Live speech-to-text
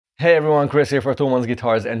Hey everyone, Chris here for Thomann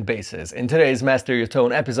Guitars and Basses. In today's Master Your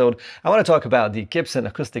Tone episode, I want to talk about the Gibson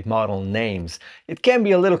Acoustic model names. It can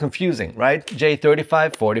be a little confusing, right?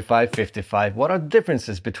 J-35, 45, 55. What are the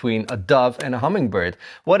differences between a Dove and a Hummingbird?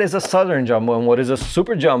 What is a Southern Jumbo and what is a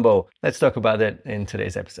Super Jumbo? Let's talk about it in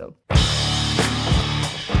today's episode.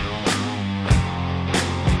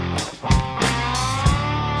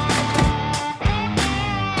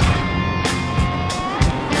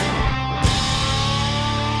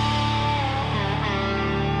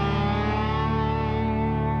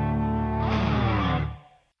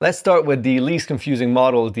 Let's start with the least confusing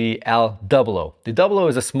model, the L00. The 00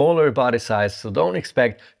 is a smaller body size, so don't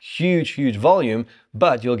expect huge volume,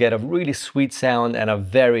 but you'll get a really sweet sound and a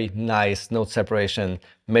very nice note separation,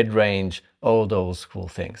 mid-range, all those cool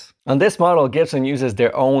things. On this model, Gibson uses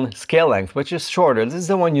their own scale length, which is shorter. This is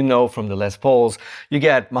the one you know from the Les Pauls. You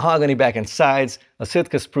get mahogany back and sides, a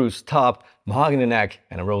Sitka spruce top, mahogany neck,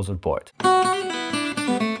 and a rosewood board.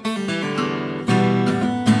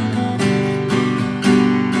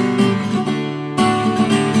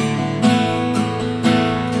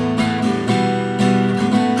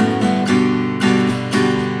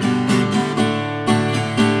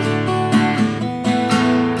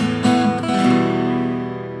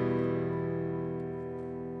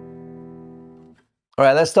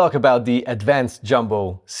 Alright, let's talk about the Advanced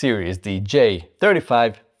Jumbo series, the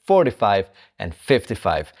J-35, 45, and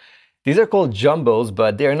 55. These are called jumbos,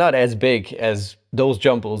 but they're not as big as those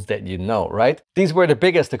jumbos that you know, right? These were the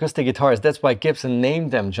biggest acoustic guitars, that's why Gibson named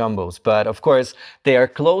them jumbos, but of course they are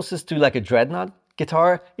closest to like a dreadnought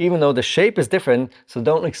guitar, even though the shape is different, so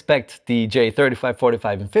don't expect the J-35,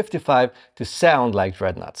 45, and 55 to sound like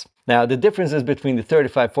dreadnoughts. Now, the differences between the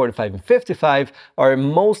 35, 45, and 55 are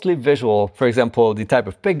mostly visual. For example, the type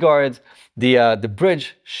of pickguard, the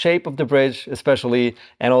bridge, shape of the bridge especially,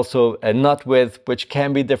 and also a nut width, which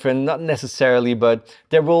can be different, not necessarily, but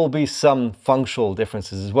there will be some functional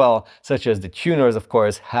differences as well, such as the tuners, of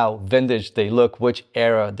course, how vintage they look, which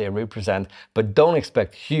era they represent, but don't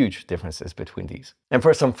expect huge differences between these. And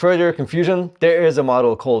for some further confusion, there is a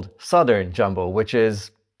model called Southern Jumbo, which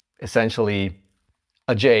is essentially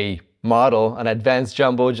a J model, an advanced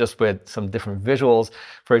jumbo, just with some different visuals,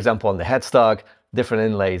 for example on the headstock, different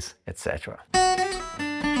inlays, etc.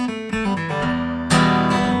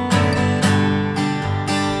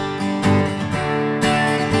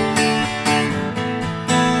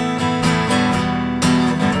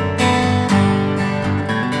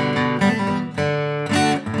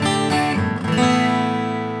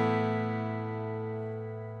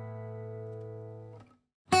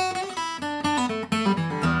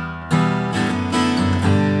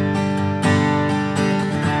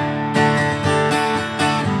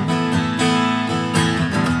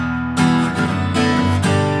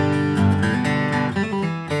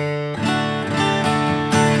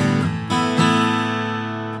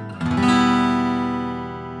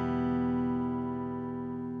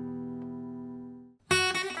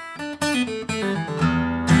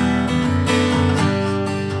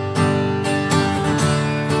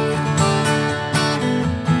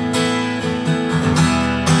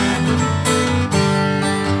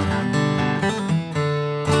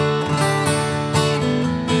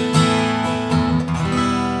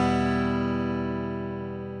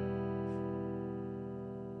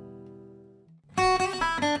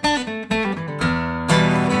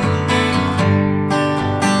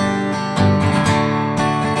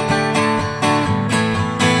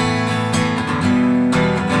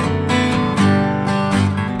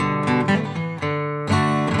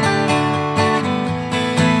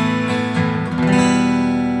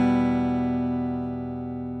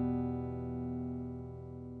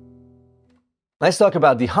 Let's talk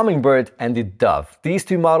about the Hummingbird and the Dove. These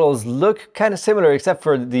two models look kind of similar except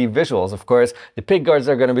for the visuals, of course. The pickguards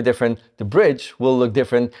are going to be different, the bridge will look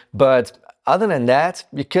different, but other than that,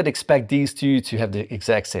 you could expect these two to have the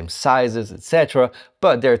exact same sizes, etc.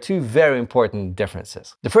 But there are two very important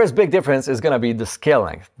differences. The first big difference is going to be the scale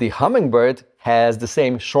length. The Hummingbird has the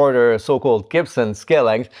same shorter so-called Gibson scale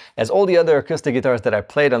length as all the other acoustic guitars that I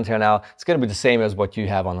played until now. It's going to be the same as what you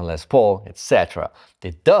have on a Les Paul, etc.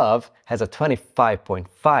 The Dove has a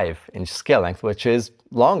 25.5-inch scale length, which is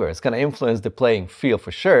longer. It's going to influence the playing feel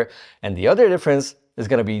for sure. And the other difference is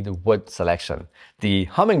going to be the wood selection. The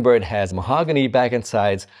Hummingbird has mahogany back and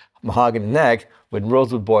sides, mahogany neck with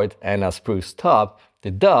rosewood board and a spruce top.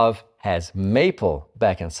 The Dove has maple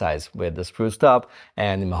back and sides with the spruce top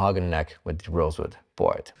and the mahogany neck with the rosewood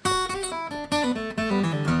board.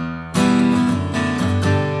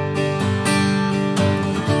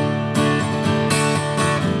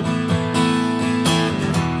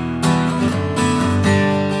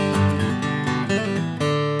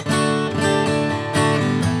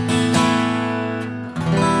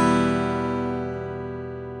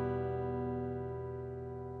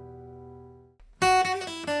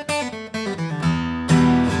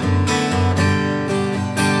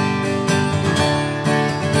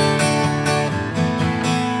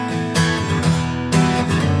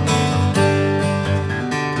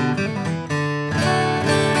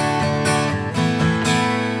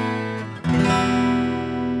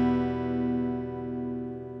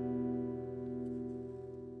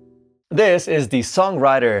 This is the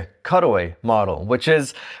Songwriter cutaway model, which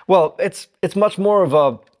is, well, it's much more of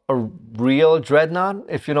a real dreadnought,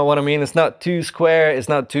 if you know what I mean. It's not too square, it's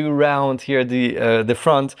not too round here the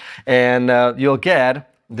front, and you'll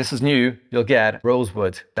get, this is new, you'll get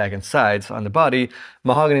rosewood back and sides on the body,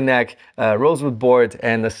 mahogany neck, rosewood board,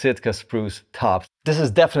 and a Sitka spruce top. This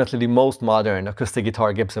is definitely the most modern acoustic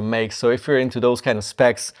guitar Gibson makes, so if you're into those kind of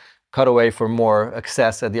specs, cutaway for more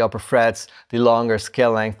access at the upper frets, the longer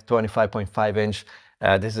scale length, 25.5 inch,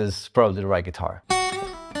 this is probably the right guitar.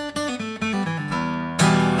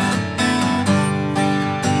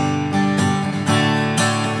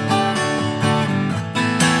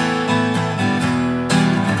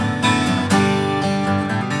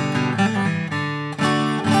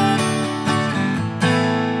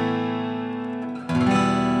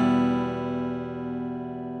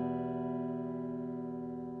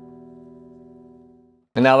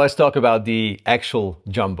 And now let's talk about the actual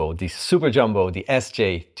jumbo, the super jumbo, the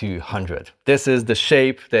SJ200. This is the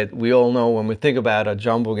shape that we all know when we think about a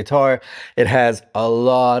jumbo guitar. It has a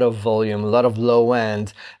lot of volume, a lot of low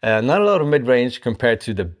end, not a lot of mid-range compared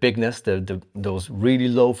to the bigness, those really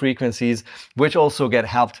low frequencies, which also get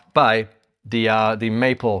helped by the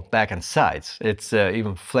maple back and sides. It's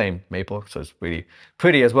even flame maple, so it's really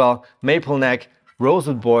pretty as well. Maple neck,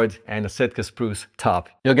 rosewood board, and a Sitka spruce top.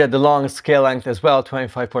 You'll get the long scale length as well,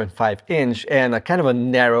 25.5 inch, and a kind of a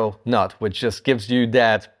narrow nut, which just gives you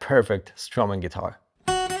that perfect strumming guitar.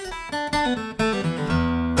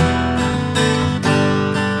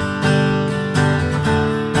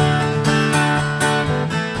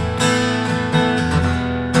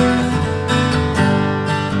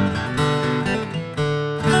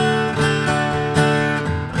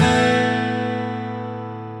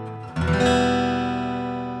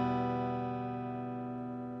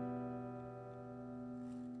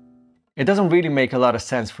 It doesn't really make a lot of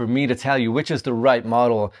sense for me to tell you which is the right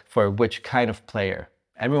model for which kind of player.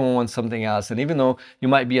 Everyone wants something else, and even though you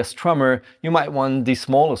might be a strummer, you might want the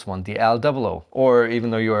smallest one, the L00, or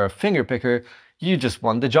even though you're a finger picker, you just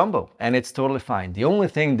want the jumbo, and it's totally fine. The only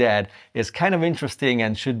thing that is kind of interesting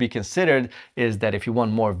and should be considered is that if you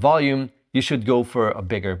want more volume, you should go for a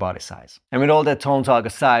bigger body size. And with all that tone talk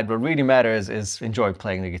aside, what really matters is enjoy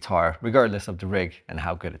playing the guitar, regardless of the rig and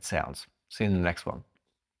how good it sounds. See you in the next one.